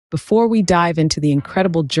Before we dive into the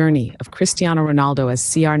incredible journey of Cristiano Ronaldo as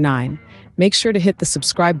CR9, make sure to hit the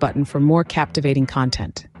subscribe button for more captivating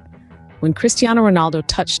content. When Cristiano Ronaldo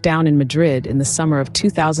touched down in Madrid in the summer of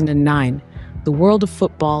 2009, the world of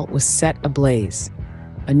football was set ablaze.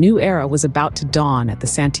 A new era was about to dawn at the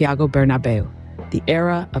Santiago Bernabeu, the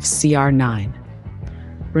era of CR9.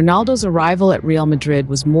 Ronaldo's arrival at Real Madrid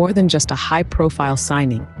was more than just a high-profile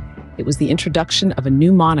signing. It was the introduction of a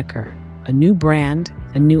new moniker, a new brand,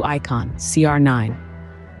 a new icon, CR9.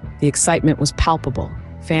 The excitement was palpable.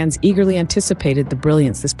 Fans eagerly anticipated the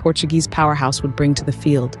brilliance this Portuguese powerhouse would bring to the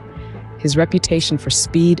field. His reputation for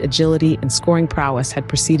speed, agility, and scoring prowess had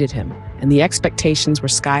preceded him, and the expectations were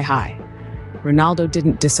sky-high. Ronaldo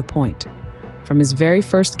didn't disappoint. From his very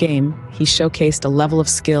first game, he showcased a level of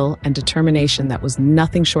skill and determination that was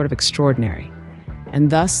nothing short of extraordinary. And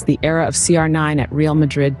thus, the era of CR9 at Real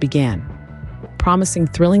Madrid began, promising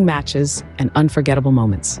thrilling matches and unforgettable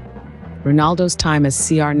moments. Ronaldo's time as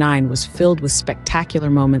CR9 was filled with spectacular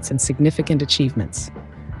moments and significant achievements.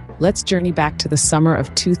 Let's journey back to the summer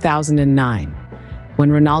of 2009, when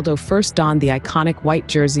Ronaldo first donned the iconic white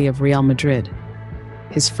jersey of Real Madrid.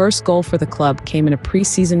 His first goal for the club came in a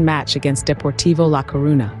pre-season match against Deportivo La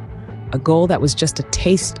Coruña, a goal that was just a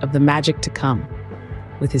taste of the magic to come.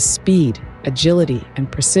 With his speed, agility,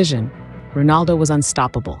 and precision, Ronaldo was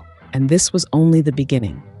unstoppable, and this was only the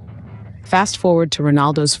beginning. Fast forward to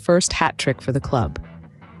Ronaldo's first hat-trick for the club.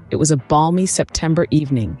 It was a balmy September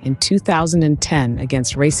evening in 2010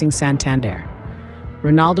 against Racing Santander.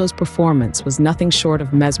 Ronaldo's performance was nothing short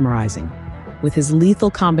of mesmerizing. With his lethal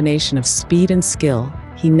combination of speed and skill,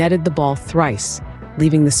 he netted the ball thrice,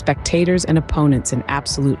 leaving the spectators and opponents in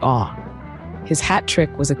absolute awe. His hat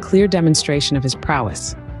trick was a clear demonstration of his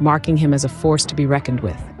prowess, marking him as a force to be reckoned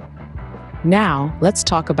with. Now, let's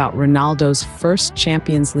talk about Ronaldo's first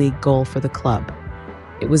Champions League goal for the club.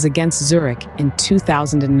 It was against Zurich in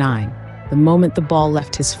 2009. The moment the ball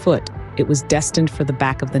left his foot, it was destined for the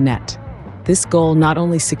back of the net. This goal not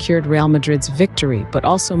only secured Real Madrid's victory, but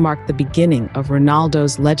also marked the beginning of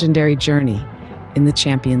Ronaldo's legendary journey in the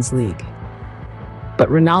Champions League. But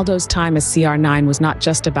Ronaldo's time as CR9 was not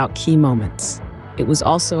just about key moments. It was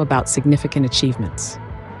also about significant achievements.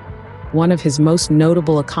 One of his most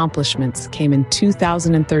notable accomplishments came in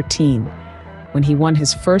 2013, when he won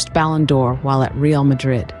his first Ballon d'Or while at Real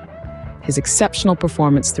Madrid. His exceptional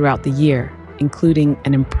performance throughout the year, including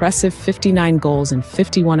an impressive 59 goals in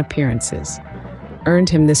 51 appearances, earned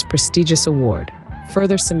him this prestigious award,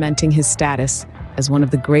 further cementing his status as one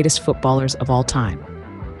of the greatest footballers of all time.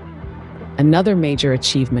 Another major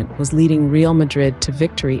achievement was leading Real Madrid to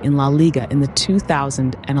victory in La Liga in the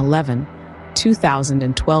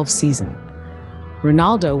 2011-2012 season.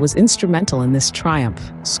 Ronaldo was instrumental in this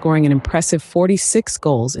triumph, scoring an impressive 46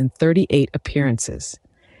 goals in 38 appearances.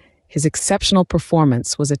 His exceptional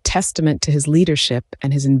performance was a testament to his leadership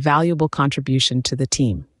and his invaluable contribution to the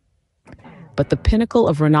team. But the pinnacle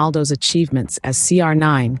of Ronaldo's achievements as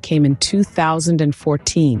CR9 came in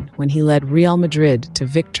 2014 when he led Real Madrid to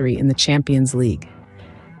victory in the Champions League.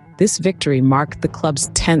 This victory marked the club's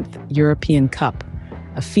 10th European Cup,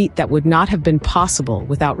 a feat that would not have been possible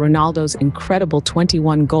without Ronaldo's incredible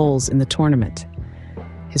 21 goals in the tournament.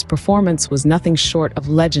 His performance was nothing short of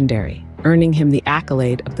legendary, earning him the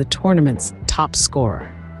accolade of the tournament's top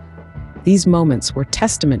scorer. These moments were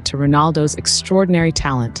testament to Ronaldo's extraordinary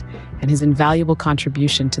talent and his invaluable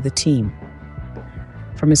contribution to the team.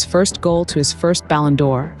 From his first goal to his first Ballon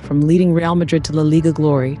d'Or, from leading Real Madrid to La Liga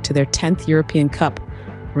glory to their 10th European Cup,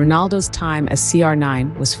 Ronaldo's time as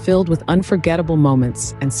CR9 was filled with unforgettable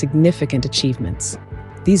moments and significant achievements.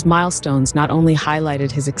 These milestones not only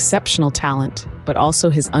highlighted his exceptional talent, but also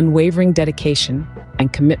his unwavering dedication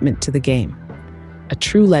and commitment to the game. A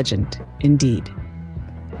true legend, indeed.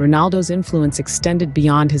 Ronaldo's influence extended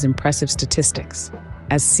beyond his impressive statistics.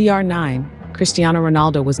 As CR9, Cristiano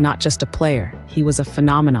Ronaldo was not just a player, he was a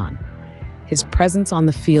phenomenon. His presence on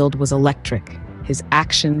the field was electric, his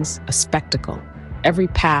actions a spectacle. Every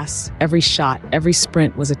pass, every shot, every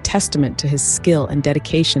sprint was a testament to his skill and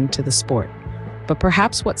dedication to the sport. But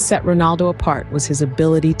perhaps what set Ronaldo apart was his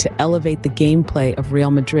ability to elevate the gameplay of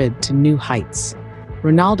Real Madrid to new heights.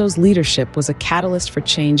 Ronaldo's leadership was a catalyst for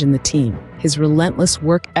change in the team. His relentless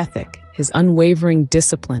work ethic, his unwavering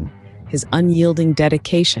discipline, his unyielding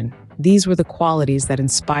dedication, these were the qualities that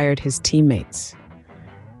inspired his teammates.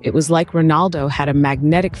 It was like Ronaldo had a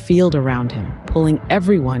magnetic field around him, pulling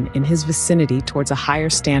everyone in his vicinity towards a higher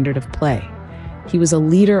standard of play. He was a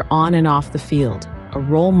leader on and off the field, a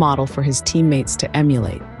role model for his teammates to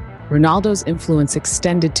emulate. Ronaldo's influence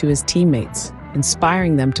extended to his teammates,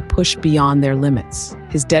 inspiring them to push beyond their limits.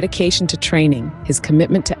 His dedication to training, his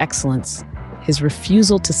commitment to excellence, his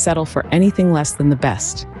refusal to settle for anything less than the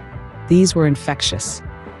best. These were infectious.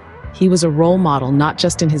 He was a role model not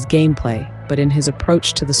just in his gameplay, but in his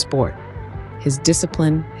approach to the sport. His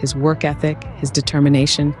discipline, his work ethic, his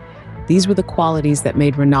determination, these were the qualities that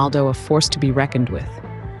made Ronaldo a force to be reckoned with.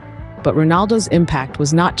 But Ronaldo's impact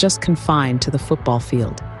was not just confined to the football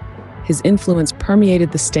field. His influence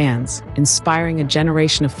permeated the stands, inspiring a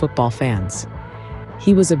generation of football fans.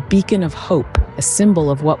 He was a beacon of hope, a symbol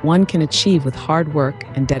of what one can achieve with hard work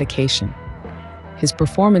and dedication. His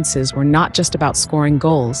performances were not just about scoring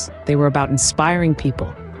goals, they were about inspiring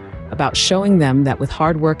people, about showing them that with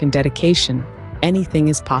hard work and dedication, anything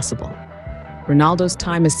is possible. Ronaldo's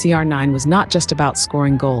time as CR9 was not just about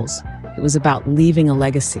scoring goals, it was about leaving a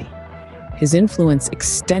legacy. His influence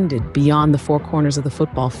extended beyond the four corners of the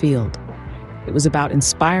football field. It was about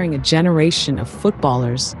inspiring a generation of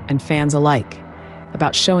footballers and fans alike,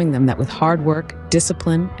 about showing them that with hard work,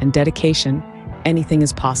 discipline, and dedication, anything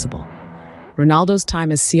is possible. Ronaldo's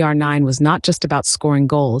time as CR9 was not just about scoring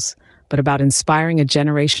goals, but about inspiring a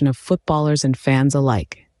generation of footballers and fans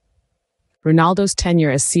alike. Ronaldo's tenure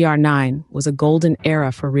as CR9 was a golden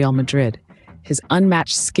era for Real Madrid. His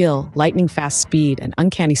unmatched skill, lightning-fast speed, and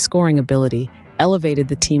uncanny scoring ability elevated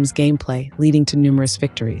the team's gameplay, leading to numerous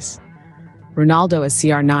victories. Ronaldo as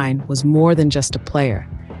CR9 was more than just a player.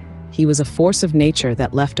 He was a force of nature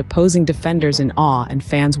that left opposing defenders in awe and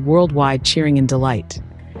fans worldwide cheering in delight.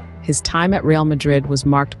 His time at Real Madrid was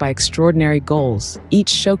marked by extraordinary goals,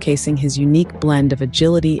 each showcasing his unique blend of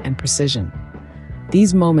agility and precision.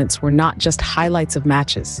 These moments were not just highlights of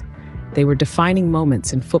matches. They were defining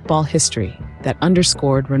moments in football history that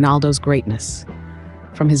underscored Ronaldo's greatness.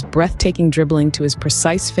 From his breathtaking dribbling to his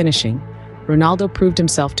precise finishing, Ronaldo proved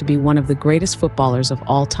himself to be one of the greatest footballers of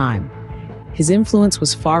all time. His influence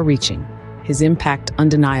was far-reaching, his impact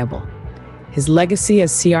undeniable. His legacy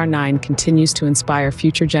as CR9 continues to inspire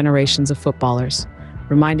future generations of footballers,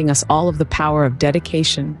 reminding us all of the power of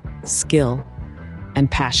dedication, skill,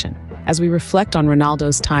 and passion. As we reflect on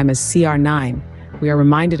Ronaldo's time as CR9, we are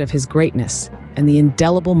reminded of his greatness and the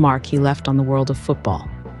indelible mark he left on the world of football.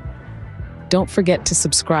 Don't forget to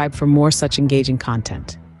subscribe for more such engaging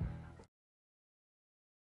content.